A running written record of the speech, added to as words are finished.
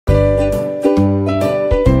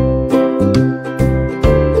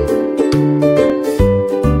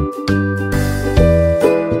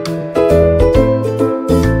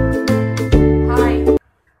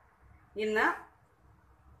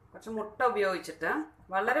ഉപയോഗിച്ചിട്ട്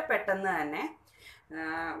വളരെ പെട്ടെന്ന് തന്നെ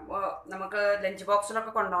നമുക്ക് ലഞ്ച്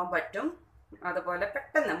ബോക്സിലൊക്കെ കൊണ്ടുപോകാൻ പറ്റും. അതുപോലെ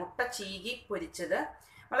പെട്ടെന്ന് മുട്ട ചീകി പൊരിച്ചത്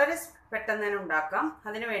വളരെ പെട്ടെന്ന് തന്നെ ഉണ്ടാക്കാം.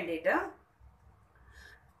 അതിന് വേണ്ടിയിട്ട്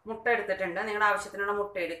മുട്ട എടുത്തിട്ടുണ്ട്. നിങ്ങളുടെ ആവശ്യത്തിനുള്ള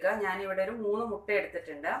മുട്ട എടുക്കുക. ഞാനിവിടെ ഒരു 3 മുട്ട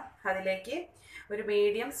എടുത്തിട്ടുണ്ട്. അതിലേക്ക് ഒരു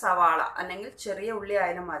മീഡിയം സവാള അല്ലെങ്കിൽ ചെറിയ ഉള്ളി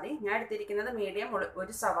ആയാലും മതി. ഞാൻ എടുത്തിരിക്കുന്നത് മീഡിയം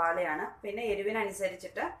ഒരു സവാളയാണ്. പിന്നെ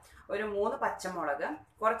എരിവിനനുസരിച്ചിട്ട് ഒരു 3 പച്ചമുളക്,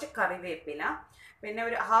 കുറച്ച് കറിവേപ്പില, പിന്നെ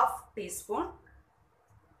ഒരു 1/2 ടീസ്പൂൺ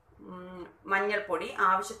മഞ്ഞൾപ്പൊടി,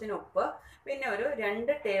 ആവശ്യത്തിന് ഉപ്പ്, പിന്നെ ഒരു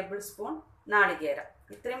 2 ടേബിൾ സ്പൂൺ നാളികേരം.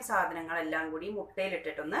 ഇത്രയും സാധനങ്ങളെല്ലാം കൂടി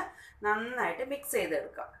മുട്ടയിലിട്ടിട്ടൊന്ന് നന്നായിട്ട് മിക്സ്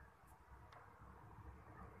ചെയ്തെടുക്കാം.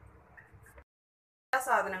 എല്ലാ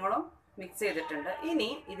സാധനങ്ങളും മിക്സ് ചെയ്തിട്ടുണ്ട്. ഇനി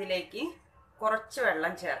ഇതിലേക്ക് കുറച്ച്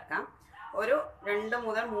വെള്ളം ചേർക്കാം. ഒരു 2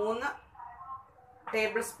 മുതൽ 3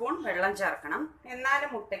 ടേബിൾ സ്പൂൺ വെള്ളം ചേർക്കണം.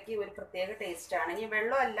 എന്നാലും മുട്ടയ്ക്ക് ഒരു പ്രത്യേക ടേസ്റ്റാണ്. ഇനി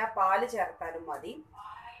വെള്ളമല്ല, പാല് ചേർത്താലും മതി.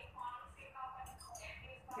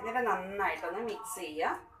 ഇതിനെ നന്നായിട്ടൊന്ന് മിക്സ്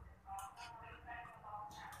ചെയ്യുക.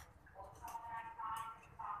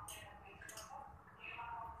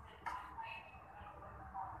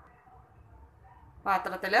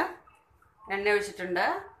 പാത്രത്തിൽ എണ്ണ ഒഴിച്ചിട്ടുണ്ട്.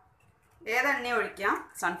 ഏതെണ്ണ ഒഴിക്കാം,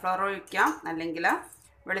 സൺഫ്ലവർ ഒഴിക്കാം, അല്ലെങ്കിൽ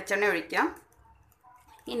വെളിച്ചെണ്ണ ഒഴിക്കാം.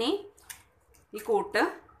 ഇനി ഈ കൂട്ട്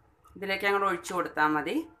ഇതിലേക്ക് അങ്ങോട്ട് ഒഴിച്ചു കൊടുത്താൽ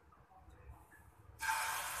മതി.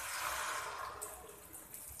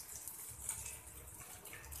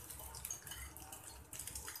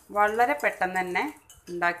 വളരെ പെട്ടെന്ന് തന്നെ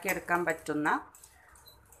ഉണ്ടാക്കിയെടുക്കാൻ പറ്റുന്ന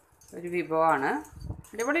ഒരു വിഭവമാണ്.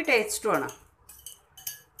 അടിപൊളി ടേസ്റ്റുമാണ്.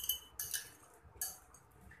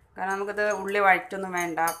 കാരണം നമുക്കിത് ഉള്ളി വഴറ്റൊന്നും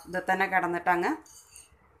വേണ്ട. ഇത് തന്നെ കിടന്നിട്ട് അങ്ങ്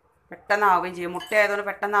പെട്ടെന്നാവുകയും ചെയ്യും. മുട്ട ആയതുകൊണ്ട്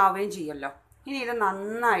പെട്ടെന്നാവുകയും ചെയ്യുമല്ലോ. ഇനി ഇത്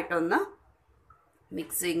നന്നായിട്ടൊന്ന്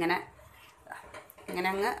മിക്സ് ഇങ്ങനെ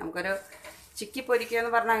അങ്ങ് നമുക്കൊരു ചിക്കി പൊരിക്കുക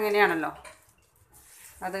എന്ന് പറഞ്ഞാൽ അങ്ങനെയാണല്ലോ.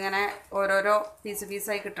 അതിങ്ങനെ ഓരോരോ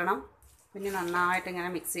പീസായി കിട്ടണം. പിന്നെ നന്നായിട്ട് ഇങ്ങനെ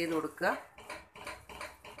മിക്സ് ചെയ്ത് കൊടുക്കുക.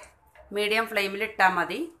 മീഡിയം ഫ്ലെയിമിൽ ഇട്ടാൽ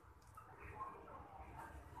മതി.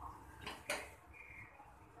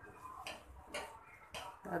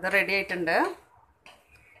 അത് റെഡി ആയിട്ടുണ്ട്.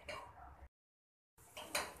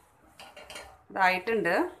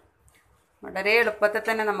 ഇതായിട്ടുണ്ട്. വളരെ എളുപ്പത്തിൽ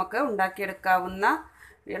തന്നെ നമുക്ക് ഉണ്ടാക്കിയെടുക്കാവുന്ന,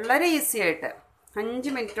 വളരെ ഈസി ആയിട്ട്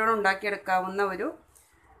 5 മിനിറ്റോടെ ഉണ്ടാക്കിയെടുക്കാവുന്ന ഒരു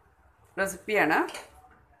റെസിപ്പിയാണ്.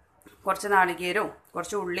 കുറച്ച് നാളികേരവും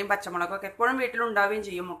കുറച്ച് ഉള്ളിയും പച്ചമുളകൊക്കെ എപ്പോഴും വീട്ടിലുണ്ടാവുകയും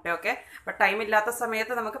ചെയ്യും. മുട്ടയൊക്കെ അപ്പോൾ ടൈം ഇല്ലാത്ത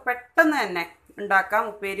സമയത്ത് നമുക്ക് പെട്ടെന്ന് തന്നെ ഉണ്ടാക്കാം.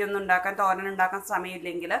 ഉപ്പേരി ഒന്നും ഉണ്ടാക്കാൻ, തോരൻ ഉണ്ടാക്കാൻ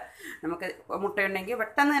സമയമില്ലെങ്കിൽ നമുക്ക് മുട്ടയുണ്ടെങ്കിൽ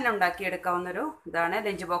പെട്ടെന്ന് തന്നെ ഉണ്ടാക്കിയെടുക്കാവുന്നൊരു ഇതാണ്.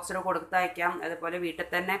 ലഞ്ച് ബോക്സിൽ കൊടുത്തയക്കാം. അതുപോലെ വീട്ടിൽ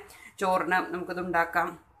തന്നെ ചോറിന് നമുക്കിത് ഉണ്ടാക്കാം.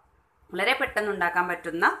 വളരെ പെട്ടെന്ന് ഉണ്ടാക്കാൻ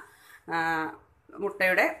പറ്റുന്ന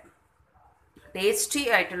മുട്ടയുടെ ടേസ്റ്റി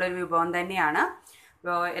ആയിട്ടുള്ളൊരു വിഭവം തന്നെയാണ്.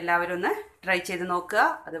 അപ്പോൾ എല്ലാവരും ഒന്ന് ട്രൈ ചെയ്ത് നോക്കുക.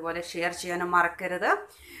 അതുപോലെ ഷെയർ ചെയ്യാനും മറക്കരുത്.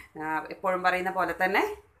 എപ്പോഴും പറയുന്ന പോലെ തന്നെ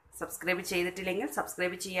സബ്സ്ക്രൈബ് ചെയ്തിട്ടില്ലെങ്കിൽ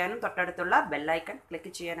സബ്സ്ക്രൈബ് ചെയ്യാനും തൊട്ടടുത്തുള്ള ബെല്ലൈക്കൺ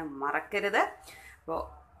ക്ലിക്ക് ചെയ്യാനും മറക്കരുത്. അപ്പോൾ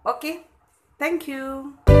ഓക്കെ, താങ്ക് യു.